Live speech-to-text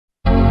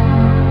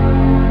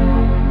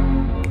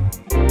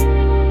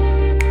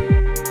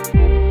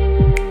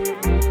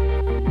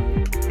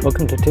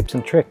Welcome to Tips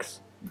and Tricks.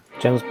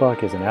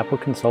 Gemsbok is an Apple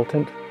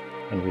consultant,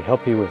 and we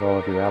help you with all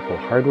of your Apple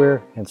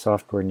hardware and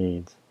software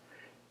needs.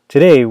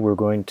 Today we're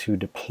going to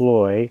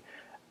deploy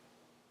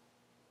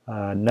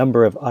a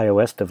number of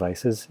iOS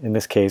devices. In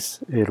this case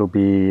it'll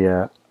be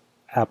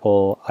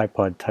Apple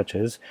iPod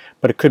touches,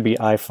 but it could be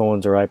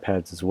iPhones or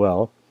iPads as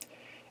well.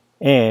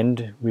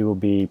 And we will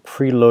be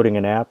preloading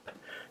an app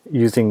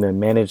using the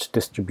managed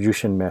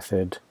distribution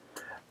method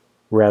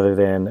rather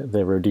than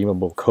the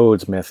redeemable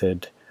codes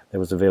method that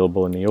was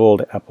available in the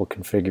old Apple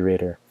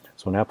Configurator.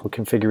 So in Apple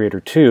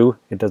Configurator 2,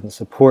 it doesn't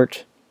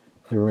support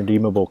the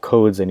redeemable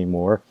codes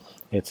anymore.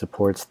 It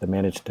supports the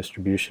managed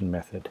distribution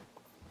method.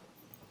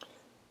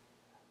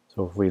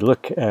 So if we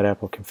look at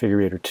Apple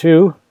Configurator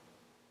 2,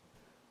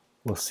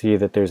 we'll see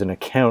that there's an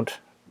account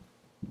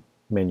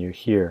menu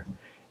here.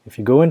 If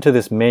you go into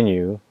this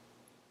menu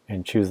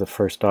and choose the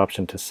first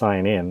option to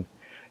sign in,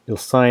 you'll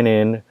sign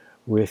in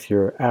with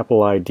your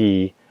Apple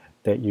ID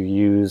that you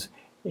use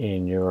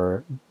in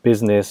your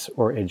business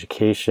or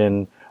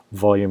education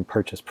volume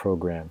purchase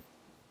program.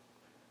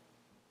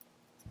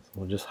 So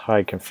we'll just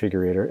hide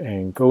Configurator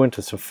and go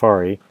into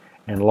Safari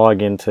and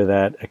log into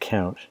that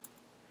account.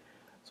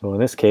 So in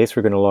this case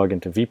we're going to log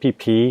into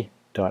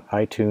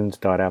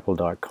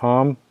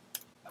vpp.itunes.apple.com,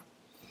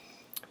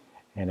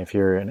 and if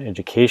you're an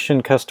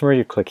education customer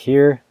you click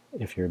here.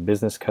 If you're a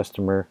business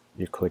customer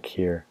you click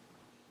here.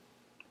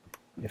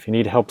 If you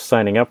need help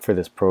signing up for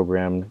this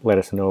program, let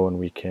us know and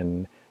we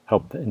can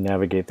help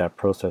navigate that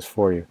process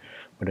for you.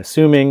 But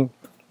assuming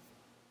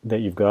that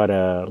you've got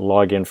a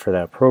login for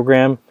that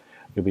program,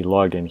 you'll be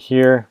logged in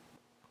here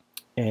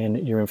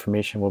and your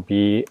information will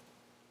be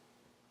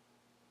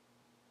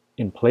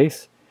in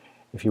place.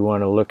 If you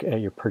want to look at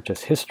your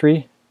purchase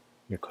history,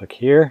 you click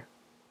here.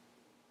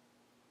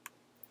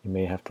 You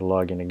may have to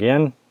log in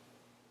again.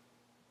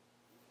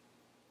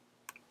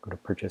 Go to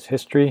purchase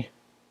history.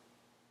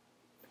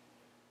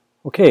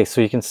 Okay, so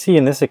you can see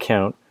in this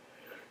account,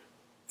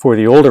 for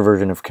the older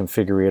version of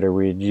Configurator,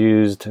 we had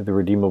used the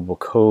redeemable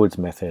codes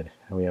method.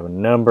 And we have a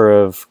number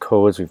of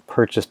codes we've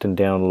purchased and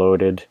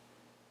downloaded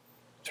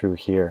through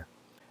here.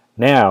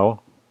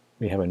 Now,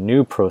 we have a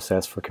new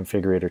process for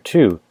Configurator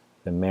 2,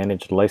 the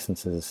managed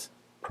licenses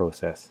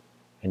process.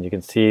 And you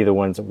can see the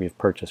ones that we've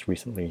purchased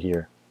recently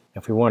here.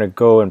 If we want to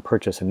go and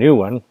purchase a new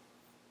one,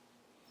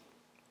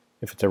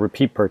 if it's a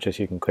repeat purchase,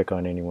 you can click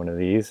on any one of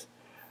these.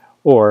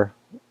 Or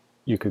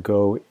you could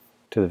go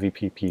to the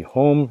VPP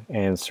home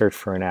and search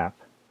for an app.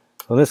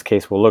 So in this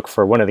case we'll look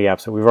for one of the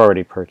apps that we've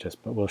already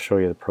purchased, but we'll show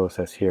you the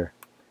process here.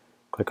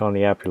 Click on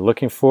the app you're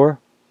looking for.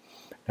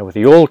 Now with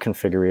the old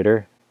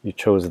configurator you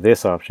chose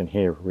this option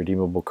here,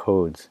 redeemable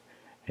codes,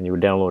 and you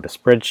would download a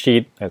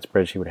spreadsheet. That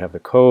spreadsheet would have the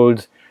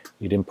codes.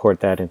 You'd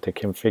import that into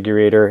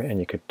Configurator and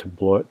you could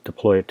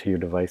deploy it to your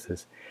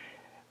devices.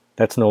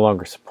 That's no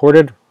longer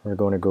supported. We're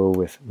going to go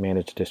with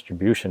managed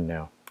distribution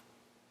now.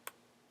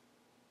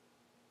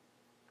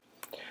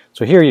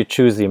 So here you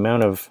choose the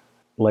amount of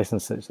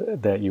licenses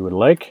that you would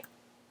like.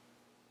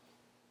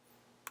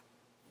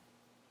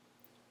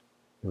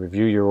 You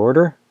review your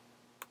order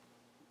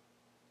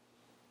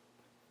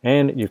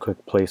and you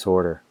click place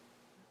order.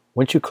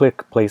 Once you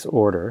click place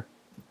order,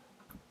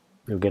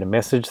 you'll get a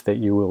message that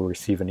you will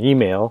receive an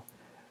email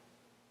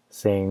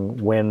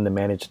saying when the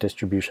managed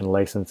distribution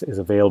license is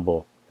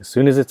available. As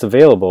soon as it's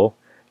available,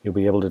 you'll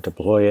be able to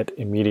deploy it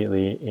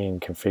immediately in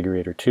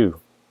Configurator 2.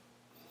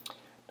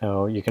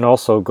 Now you can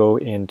also go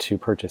into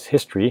purchase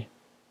history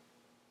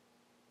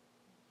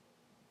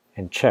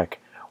and check.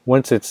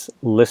 Once it's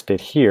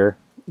listed here,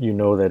 you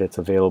know that it's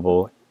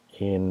available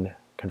in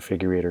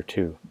Configurator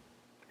 2.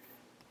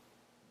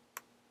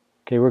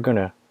 Okay, we're going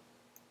to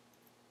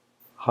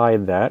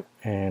hide that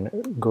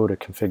and go to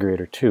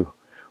Configurator 2.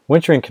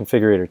 Once you're in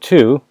Configurator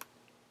 2,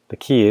 the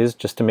key is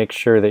just to make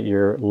sure that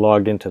you're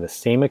logged into the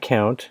same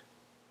account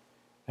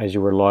as you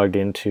were logged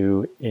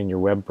into in your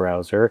web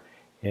browser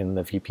in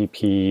the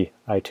VPP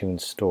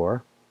iTunes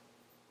store,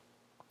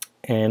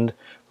 and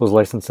those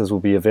licenses will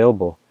be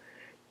available.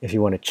 If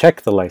you want to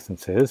check the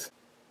licenses,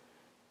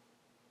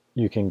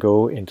 you can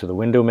go into the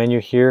window menu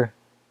here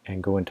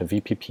and go into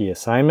VPP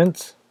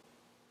assignments,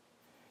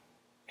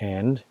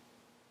 and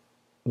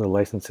the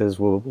licenses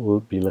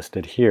will be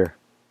listed here.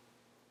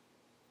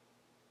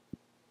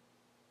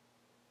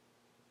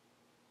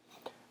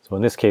 So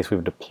in this case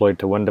we've deployed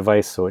to one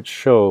device, so it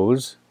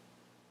shows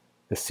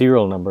the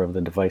serial number of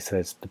the device that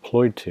it's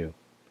deployed to.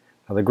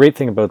 Now the great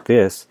thing about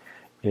this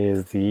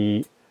is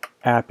the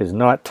app is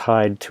not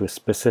tied to a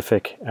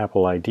specific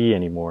Apple ID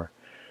anymore.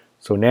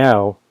 So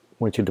now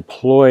once you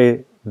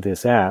deploy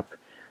this app,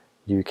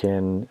 you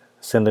can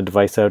send the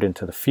device out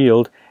into the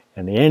field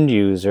and the end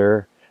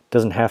user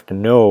doesn't have to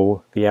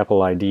know the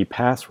Apple ID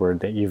password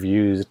that you've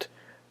used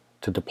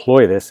to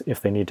deploy this if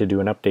they need to do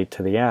an update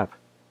to the app.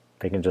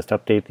 They can just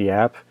update the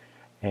app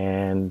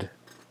and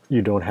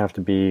you don't have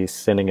to be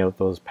sending out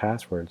those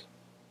passwords.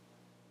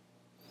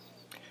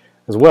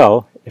 As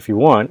well, if you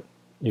want,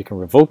 you can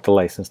revoke the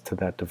license to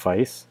that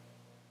device.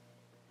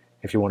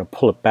 If you want to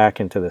pull it back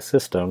into the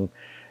system,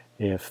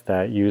 if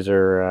that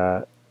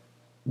user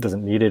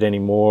doesn't need it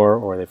anymore,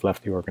 or they've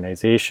left the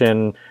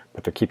organization,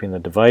 but they're keeping the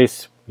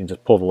device, you can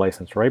just pull the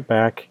license right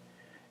back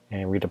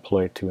and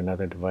redeploy it to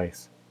another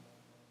device.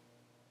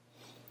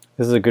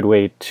 This is a good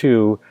way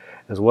too,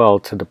 as well,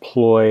 to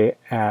deploy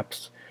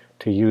apps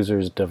to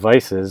users'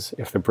 devices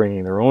if they're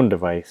bringing their own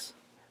device.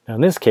 Now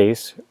in this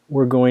case,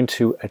 we're going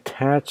to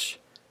attach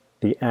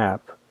the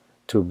app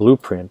to a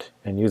blueprint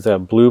and use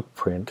that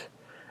blueprint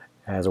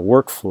as a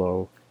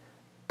workflow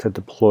to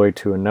deploy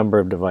to a number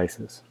of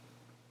devices.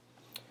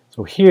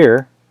 So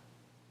here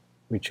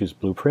we choose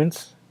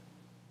Blueprints,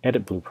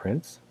 Edit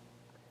Blueprints,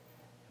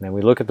 and then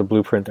we look at the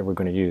blueprint that we're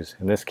going to use.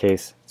 In this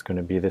case, it's going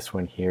to be this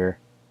one here.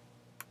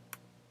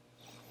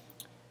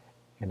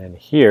 And then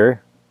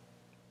here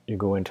you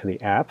go into the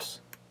apps.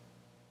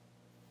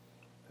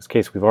 In this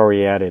case, we've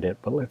already added it,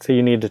 but let's say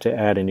you needed to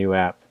add a new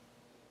app.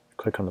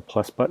 Click on the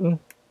plus button,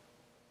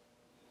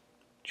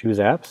 choose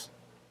Apps,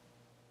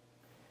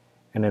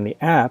 and then the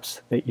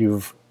apps that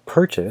you've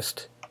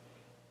purchased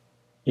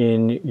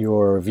in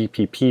your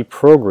VPP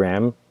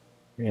program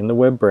in the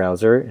web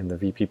browser, in the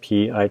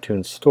VPP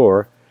iTunes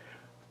store,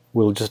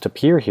 will just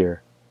appear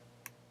here.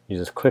 You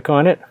just click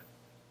on it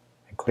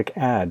and click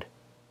Add.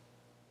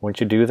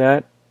 Once you do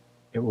that,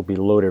 it will be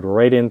loaded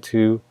right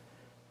into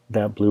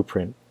that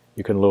blueprint.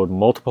 You can load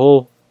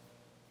multiple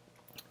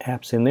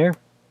apps in there.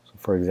 So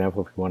for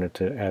example, if you wanted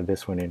to add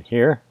this one in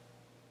here,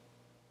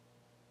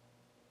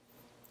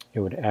 it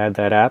would add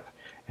that app,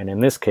 and in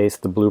this case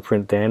the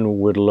blueprint then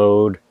would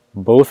load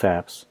both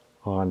apps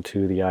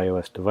onto the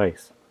iOS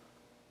device.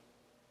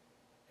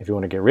 If you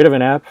want to get rid of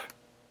an app,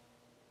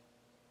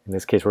 in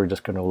this case we're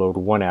just going to load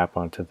one app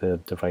onto the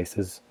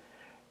devices,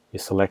 you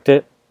select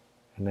it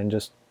and then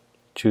just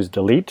choose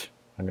Delete.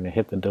 I'm going to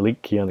hit the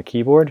Delete key on the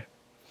keyboard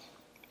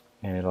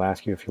and it'll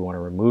ask you if you want to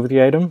remove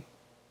the item.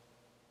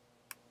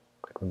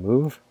 Click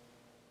Remove,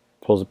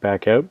 pulls it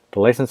back out. The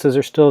licenses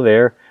are still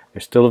there, they're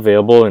still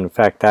available. In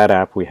fact, that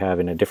app we have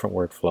in a different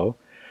workflow,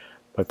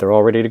 but they're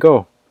all ready to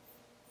go.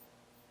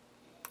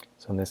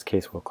 So in this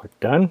case we'll click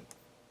Done.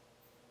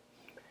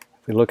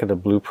 If we look at the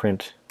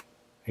blueprint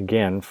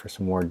again for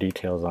some more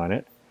details on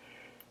it,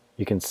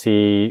 you can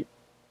see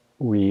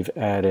we've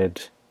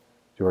added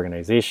the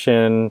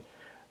organization,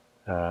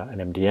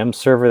 an MDM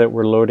server that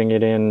we're loading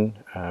it in.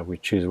 We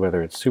choose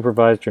whether it's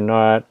supervised or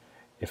not,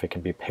 if it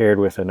can be paired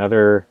with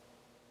another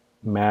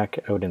Mac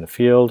out in the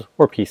field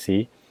or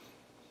PC.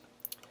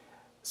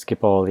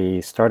 Skip all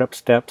the startup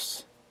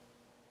steps,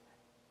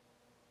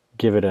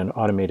 give it an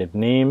automated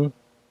name,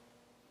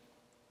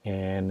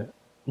 and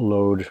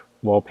load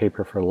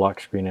wallpaper for lock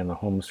screen and the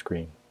home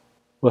screen.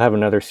 We'll have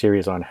another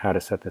series on how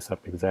to set this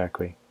up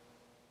exactly.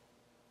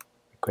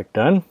 Click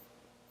Done.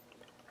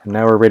 And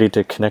now we're ready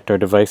to connect our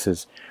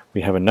devices.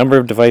 We have a number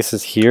of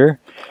devices here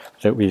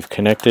that we've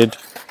connected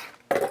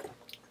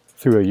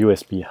through a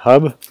USB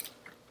hub.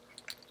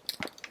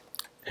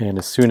 And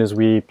as soon as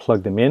we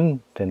plug them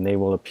in, then they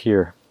will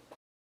appear.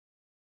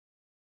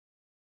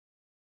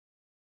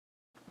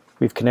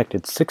 We've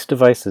connected 6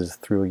 devices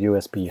through a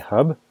USB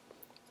hub.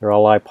 They're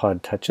all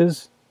iPod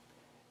touches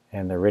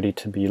and they're ready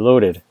to be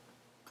loaded.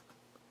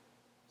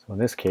 So in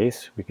this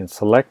case, we can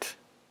select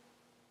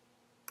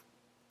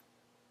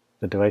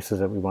the devices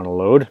that we want to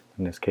load.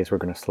 In this case, we're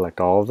going to select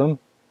all of them,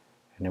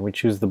 and then we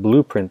choose the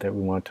blueprint that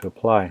we want to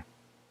apply.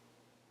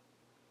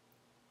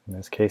 In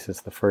this case, it's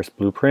the first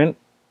blueprint.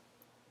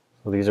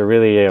 So these are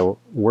really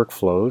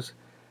workflows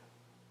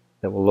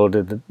that will load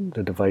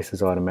the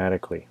devices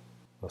automatically.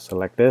 We'll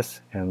select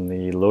this, and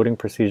the loading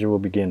procedure will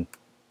begin.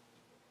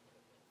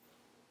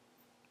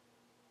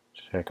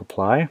 Check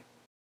Apply.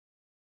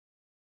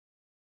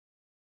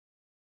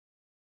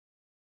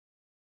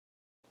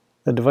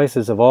 The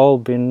devices have all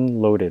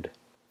been loaded.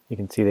 You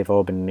can see they've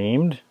all been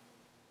named.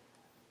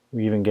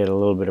 We even get a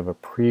little bit of a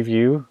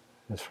preview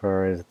as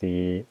far as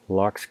the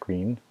lock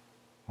screen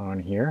on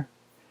here.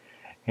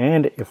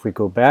 And if we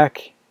go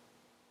back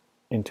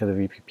into the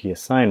VPP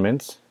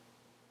assignments,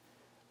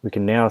 we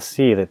can now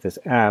see that this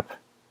app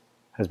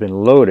has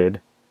been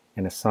loaded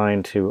and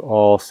assigned to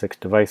all 6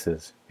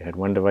 devices. We had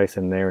 1 device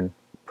in there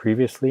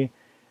previously,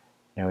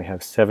 now we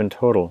have 7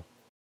 total.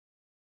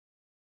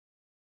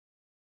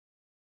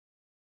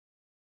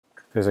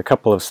 There's a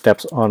couple of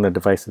steps on the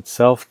device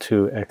itself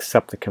to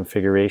accept the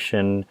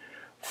configuration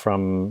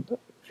from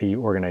the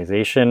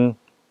organization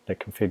that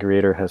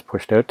Configurator has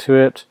pushed out to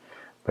it,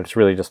 but it's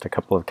really just a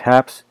couple of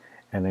taps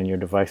and then your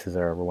devices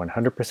are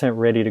 100%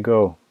 ready to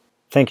go.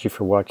 Thank you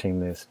for watching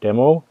this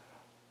demo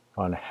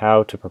on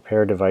how to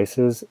prepare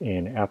devices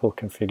in Apple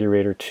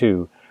Configurator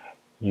 2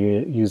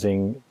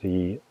 using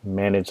the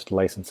managed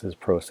licenses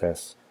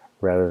process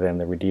rather than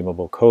the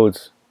redeemable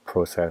codes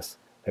process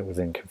that was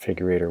in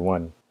Configurator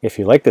 1. If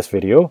you like this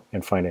video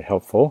and find it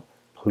helpful,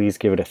 please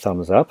give it a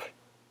thumbs up.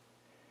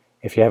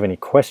 If you have any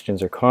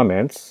questions or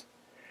comments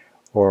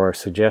or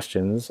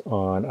suggestions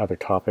on other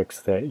topics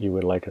that you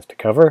would like us to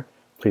cover,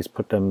 please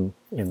put them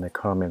in the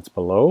comments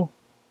below.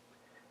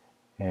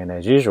 And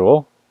as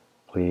usual,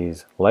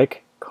 please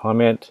like,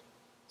 comment,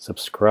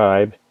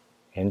 subscribe,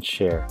 and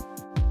share.